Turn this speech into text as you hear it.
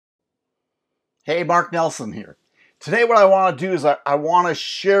Hey, Mark Nelson here. Today what I want to do is I want to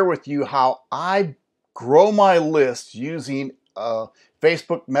share with you how I grow my list using a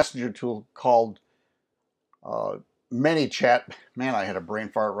Facebook Messenger tool called ManyChat. Man, I had a brain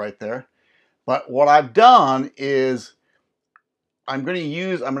fart right there. But what I've done is I'm going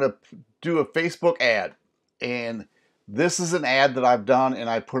to do a Facebook ad. And this is an ad that I've done and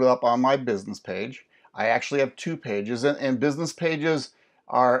I put it up on my business page. I actually have two pages, and business pages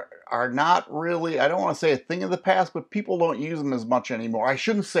are not really, I don't want to say a thing of the past, but people don't use them as much anymore. I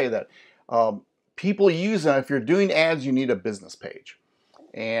shouldn't say that. People use them. If you're doing ads, you need a business page.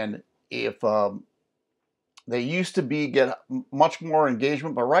 And if they used to get much more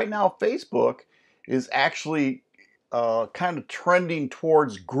engagement, but right now Facebook is actually kind of trending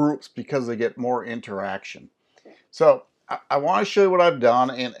towards groups because they get more interaction. So I want to show you what I've done,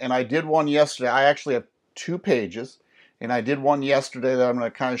 and I did one yesterday. I actually have two pages, and I did one yesterday that I'm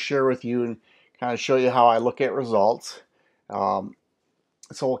going to kind of share with you and kind of show you how I look at results. So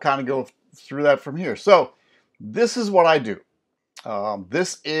we'll kind of go through that from here. So this is what I do.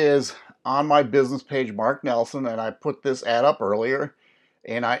 This is on my business page, Mark Nelson, and I put this ad up earlier.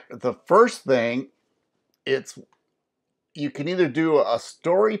 And the first thing, you can either do a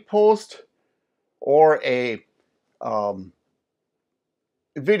story post or a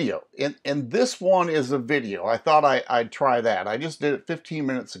video, and this one is a video. I thought I'd try that. I just did it 15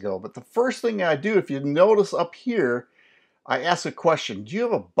 minutes ago. But the first thing I do, if you notice up here, I ask a question: do you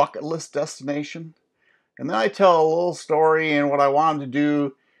have a bucket list destination? And then I tell a little story, and what I wanted to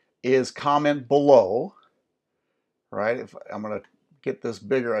do is comment below, right? If I'm going to get this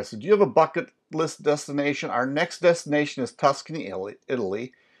bigger, I said, do you have a bucket list destination? Our next destination is Tuscany,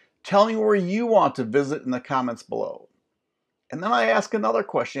 Italy. Tell me where you want to visit in the comments below. And then I ask another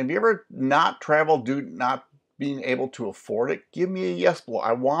question: have you ever not traveled due to not being able to afford it? Give me a yes below.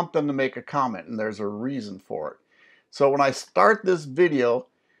 I want them to make a comment, and there's a reason for it. So when I start this video,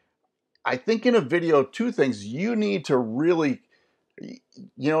 I think in a video, two things. You need to really,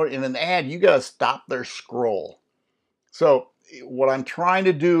 in an ad, you got to stop their scroll. So what I'm trying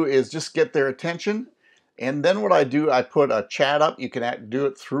to do is just get their attention. And then what I do, I put a chat up. You can do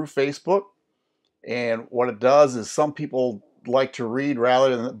it through Facebook. And what it does is some people like to read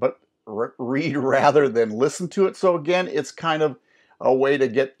rather than listen to it. So again, it's kind of a way to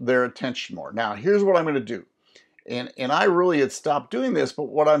get their attention more. Now, here's what I'm going to do. And I really had stopped doing this, but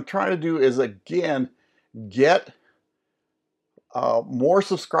what I'm trying to do is, again, get more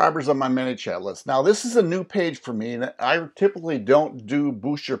subscribers on my ManyChat list. Now, this is a new page for me, and I typically don't do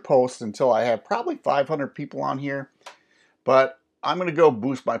boost your posts until I have probably 500 people on here, but I'm going to go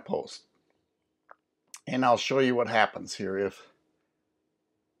boost my post. And I'll show you what happens here if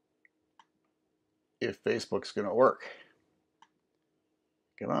Facebook's going to work.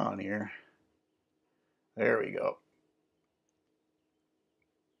 Get on here. There we go.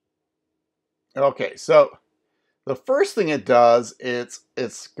 Okay, so the first thing it does, it's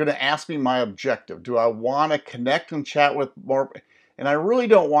going to ask me my objective. Do I want to connect and chat with more? And I really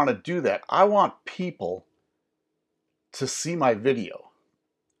don't want to do that. I want people to see my video.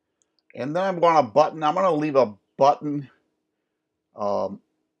 And then I want a button. I'm going to leave a button. I'm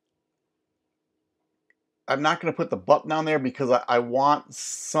not going to put the button on there because I want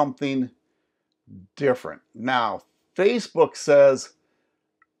something different. Now, Facebook says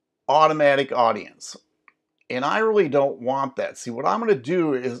automatic audience, and I really don't want that. See, what I'm going to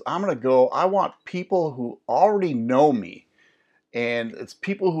do is I want people who already know me, and it's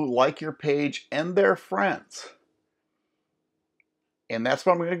people who like your page and their friends. And that's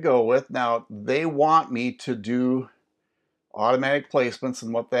what I'm going to go with. Now, they want me to do automatic placements,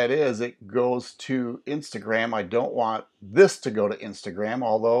 and what that is, it goes to Instagram. I don't want this to go to Instagram,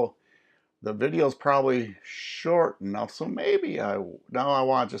 although the video is probably short enough, so maybe I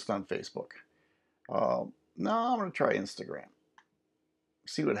want it just on Facebook. No, I'm going to try Instagram.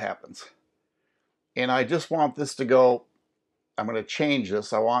 See what happens. And I just want this to go, I'm going to change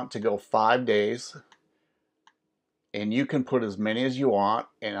this. I want it to go 5 days. And you can put as many as you want.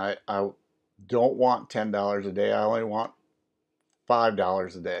 And I don't want $10 a day. I only want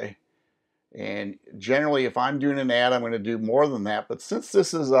 $5 a day. And generally, if I'm doing an ad, I'm going to do more than that. But since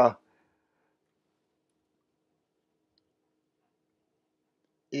this is a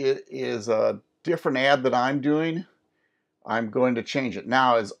different ad that I'm doing, I'm going to change it.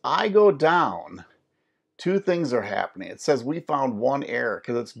 Now, as I go down, two things are happening. It says we found one error,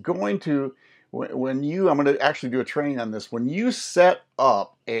 because it's going to, I'm going to actually do a training on this. When you set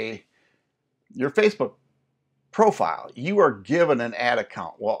up your Facebook profile, you are given an ad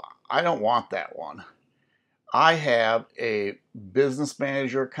account. Well, I don't want that one. I have a business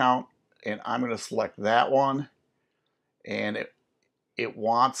manager account, and I'm going to select that one, and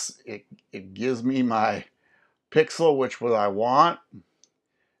it gives me my pixel, which what I want,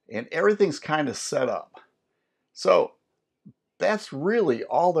 and everything's kind of set up. So that's really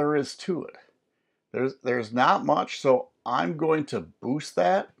all there is to it. There's not much, so I'm going to boost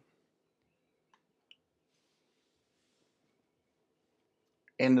that,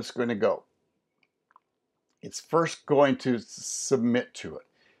 and it's going to go. It's first going to submit to it.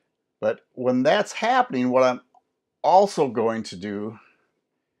 But when that's happening, what I'm also going to do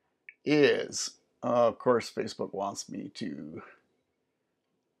is, of course, Facebook wants me to.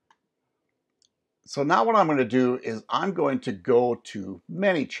 So now what I'm going to do is I'm going to go to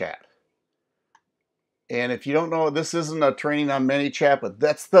ManyChat. And if you don't know, this isn't a training on ManyChat, but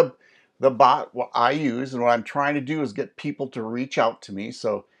that's the bot what I use. And what I'm trying to do is get people to reach out to me.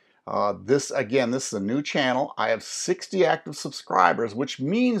 So this is a new channel. I have 60 active subscribers, which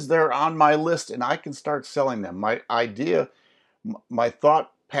means they're on my list and I can start selling them. My idea, my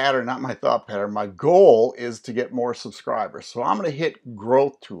thought pattern, not my thought pattern, my goal is to get more subscribers. So I'm going to hit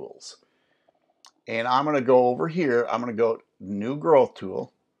Growth Tools. And I'm going to go over here. I'm going to go New Growth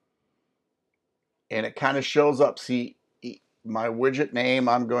Tool. And it kind of shows up. See, my widget name,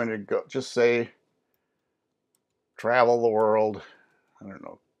 I'm going to go just say Travel the World. I don't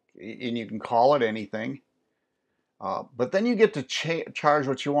know. And you can call it anything. But then you get to charge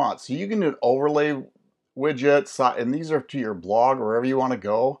what you want. So you can do an overlay widget, and these are to your blog, wherever you want to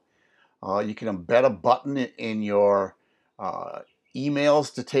go. You can embed a button in your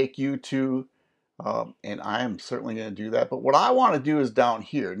emails to take you to, and I am certainly going to do that. But what I want to do is down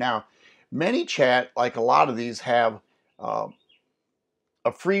here. Now, ManyChat, like a lot of these, have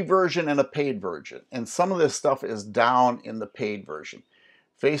a free version and a paid version. And some of this stuff is down in the paid version.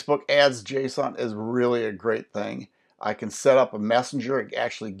 Facebook Ads JSON is really a great thing. I can set up a messenger. It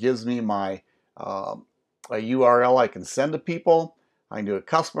actually gives me my a URL I can send to people. I can do a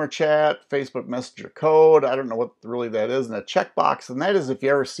customer chat, Facebook Messenger code. I don't know what really that is, and a checkbox. And that is if you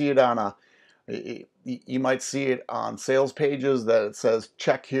ever see it on you might see it on sales pages that it says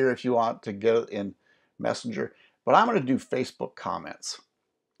check here if you want to get it in Messenger. But I'm going to do Facebook comments.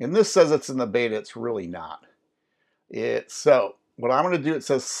 And this says it's in the beta. It's really not. So what I'm going to do, it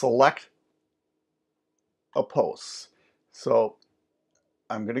says select a post. So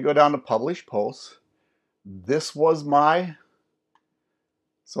I'm going to go down to publish posts. This was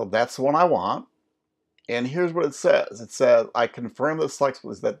so that's the one I want. And here's what it says. It says, I confirm that select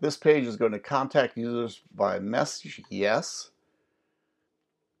was that this page is going to contact users by message. Yes.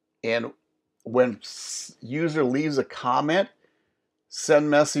 And when user leaves a comment, send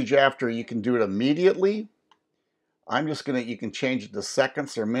message after. You can do it immediately. I'm just going to, you can change it to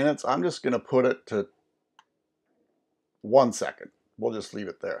seconds or minutes. I'm just going to put it to 1 second. We'll just leave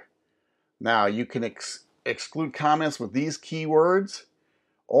it there. Now you can exclude comments with these keywords.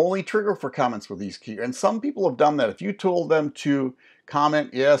 Only trigger for comments with these keywords. And some people have done that. If you told them to comment,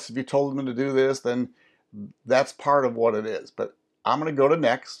 yes, if you told them to do this, then that's part of what it is. But I'm going to go to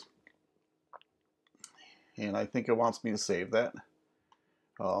next. And I think it wants me to save that.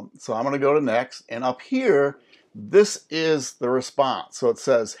 So I'm going to go to next. And up here, this is the response. So it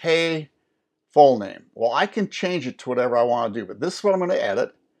says, hey, full name. Well, I can change it to whatever I want to do. But this is what I'm going to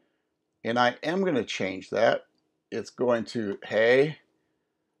edit. And I am going to change that. It's going to, hey,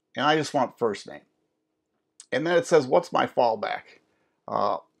 and I just want first name. And then it says, what's my fallback?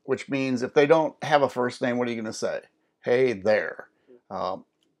 Which means if they don't have a first name, what are you going to say? Hey there. And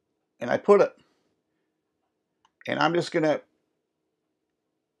I put it. And I'm just going to,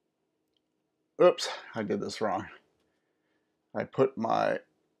 oops, I did this wrong. I put I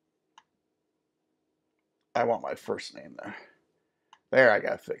want my first name there. There, I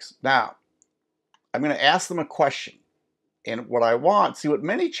got it fixed. Now, I'm going to ask them a question. And what I want, see what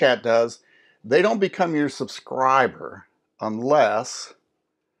ManyChat does, they don't become your subscriber unless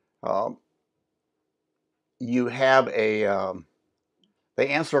you have they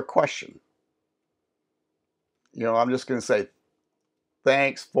answer a question. You know, I'm just going to say,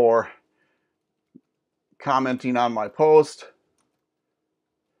 thanks for commenting on my post.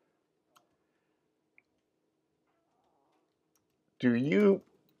 Do you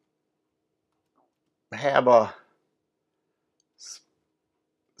have a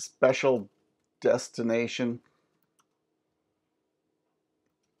special destination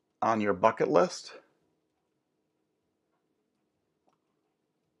on your bucket list?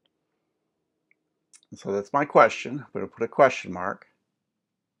 So that's my question. I'm going to put a question mark.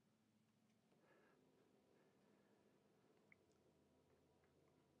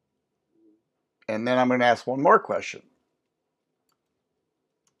 And then I'm going to ask one more question.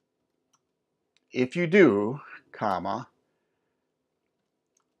 if you do, comma,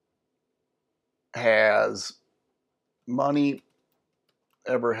 has money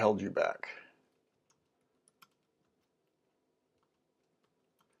ever held you back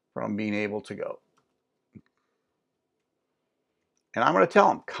from being able to go? And I'm going to tell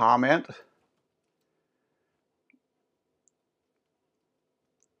them, comment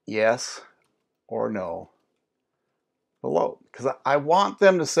yes or no below. Because I want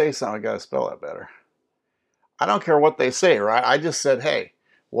them to say something. I got to spell that better. I don't care what they say, right? I just said, hey,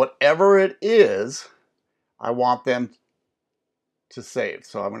 whatever it is, I want them to save.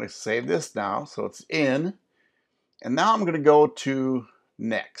 So I'm going to save this now. So it's in. And now I'm going to go to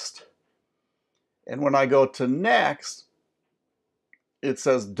next. And when I go to next, it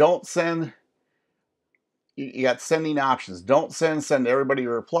says don't send. You got sending options. Don't send everybody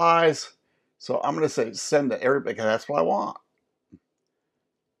your replies. So I'm going to say send to everybody because that's what I want.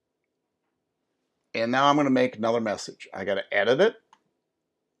 And now I'm going to make another message. I got to edit it.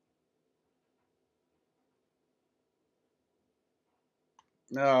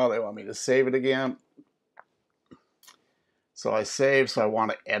 No, they want me to save it again. So I save, so I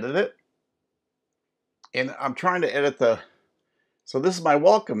want to edit it. And I'm trying to edit so this is my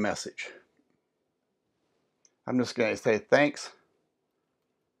welcome message. I'm just going to say thanks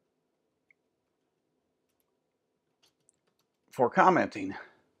for commenting.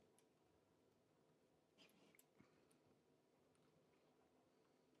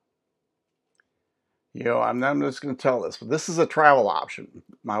 You know, I'm just going to tell this, but this is a travel option.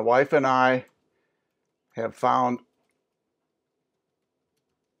 My wife and I have found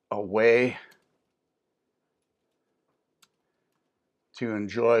a way to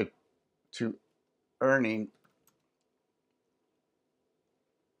enjoy, to earning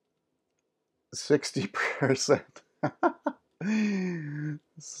 60%.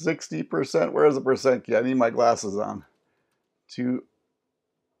 60%, where's the percent? I need my glasses on. To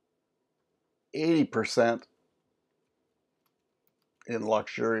 80% in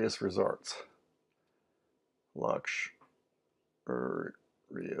luxurious resorts. Luxurious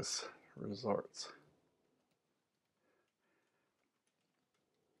resorts.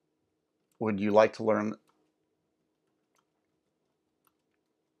 Would you like to learn?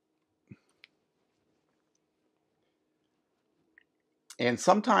 And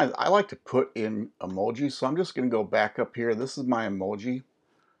sometimes I like to put in emojis, so I'm just going to go back up here. This is my emoji,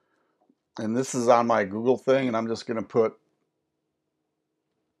 and this is on my Google thing, and I'm just going to put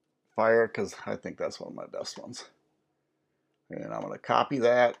fire because I think that's one of my best ones. And I'm going to copy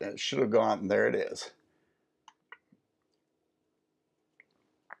that, and it should have gone, and there it is.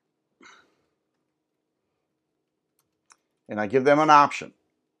 And I give them an option.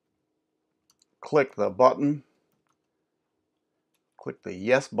 Click the button. Click the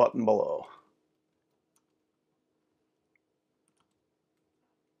yes button below.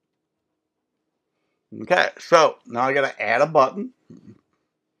 Okay, so now I got to add a button.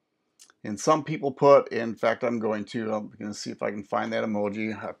 And some people put, in fact, I'm going to see if I can find that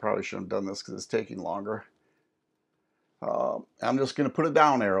emoji. I probably shouldn't have done this because it's taking longer. I'm just going to put a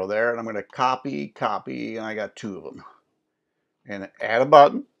down arrow there, and I'm going to copy, and I got 2 of them. And add a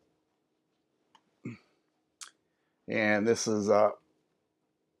button. And this is,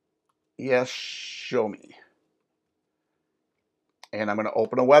 yes, show me. And I'm going to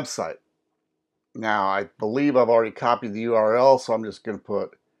open a website. Now, I believe I've already copied the URL, so I'm just going to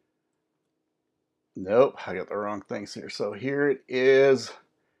put, nope, I got the wrong things here. So here it is.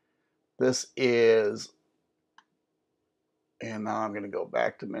 This is, and now I'm going to go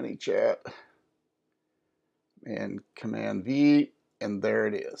back to ManyChat and Command V, and there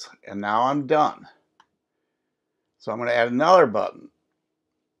it is. And now I'm done. So I'm going to add another button,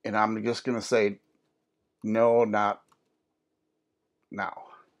 and I'm just going to say, no, not now.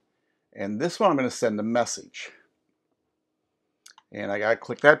 And this one I'm going to send a message. And I got to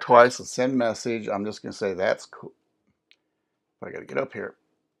click that twice and send message. I'm just going to say, that's cool. I got to get up here.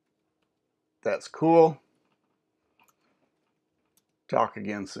 That's cool. Talk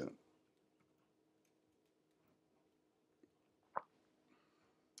again soon.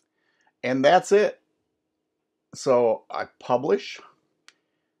 And that's it. So I publish.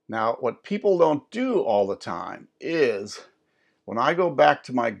 Now, what people don't do all the time is when I go back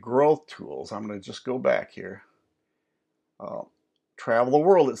to my growth tools, I'm going to just go back here. Travel the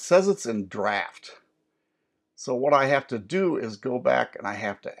world. It says it's in draft. So what I have to do is go back and I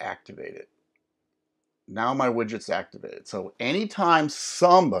have to activate it. Now my widget's activated. So anytime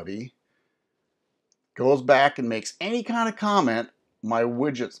somebody goes back and makes any kind of comment, my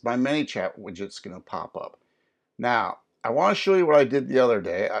widgets, my ManyChat widget's going to pop up. Now, I want to show you what I did the other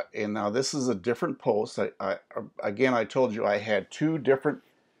day, and now this is a different post. Again, I told you I had two different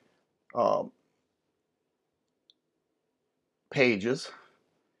pages.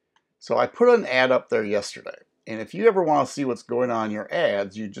 So I put an ad up there yesterday, and if you ever want to see what's going on in your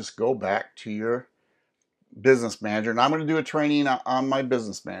ads, you just go back to your business manager, and I'm going to do a training on my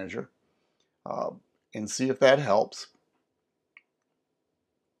business manager and see if that helps.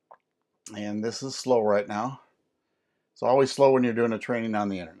 And this is slow right now. It's always slow when you're doing a training on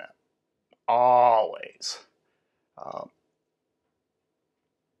the internet. Always.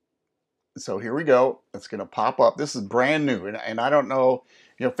 So here we go. It's going to pop up. This is brand new, and I don't know.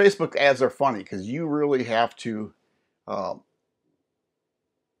 You know, Facebook ads are funny because you really have to.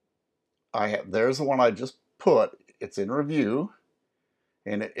 There's the one I just put. It's in review,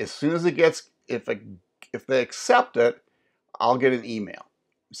 and as soon as it gets, if they accept it, I'll get an email.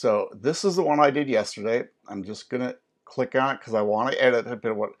 So this is the one I did yesterday. I'm just gonna click on it because I want to edit it.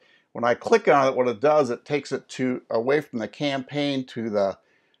 But when I click on it, what it does, it takes it away from the campaign to the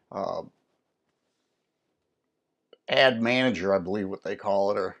ad manager, I believe what they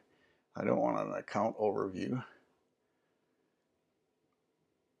call it, or I don't want an account overview.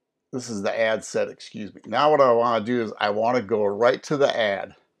 This is the ad set, excuse me. Now what I want to do is I want to go right to the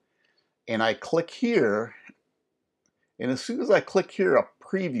ad, and I click here, and as soon as I click here, a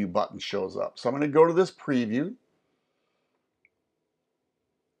preview button shows up. So I'm going to go to this preview,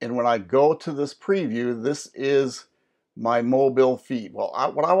 and when I go to this preview, this is my mobile feed. Well,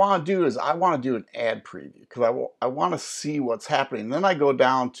 what I want to do is I want to do an ad preview because I want to see what's happening. And then I go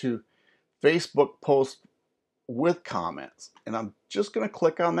down to Facebook post with comments, and I'm just going to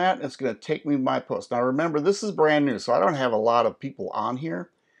click on that, and it's going to take me to my post. Now remember, this is brand new, so I don't have a lot of people on here,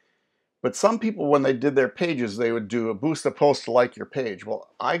 but some people, when they did their pages, they would do a boost a post to like your page. Well,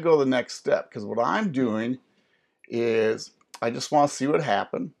 I go the next step because what I'm doing is I just want to see what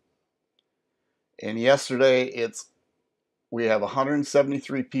happened. And yesterday we have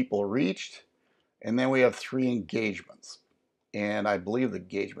 173 people reached, and then we have 3 engagements. And I believe the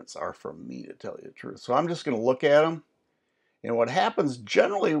engagements are from me, to tell you the truth. So I'm just going to look at them. And what happens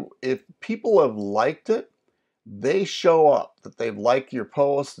generally, if people have liked it, they show up that they've liked your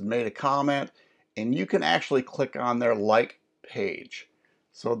post and made a comment, and you can actually click on their like page.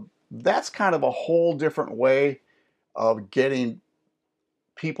 So that's kind of a whole different way of getting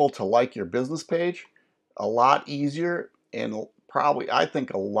people to like your business page. A lot easier and probably, I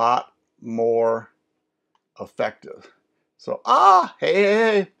think, a lot more effective. So,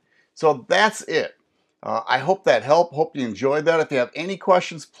 hey. So that's it. I hope that helped. Hope you enjoyed that. If you have any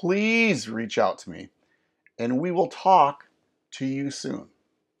questions, please reach out to me, and we will talk to you soon.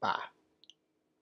 Bye.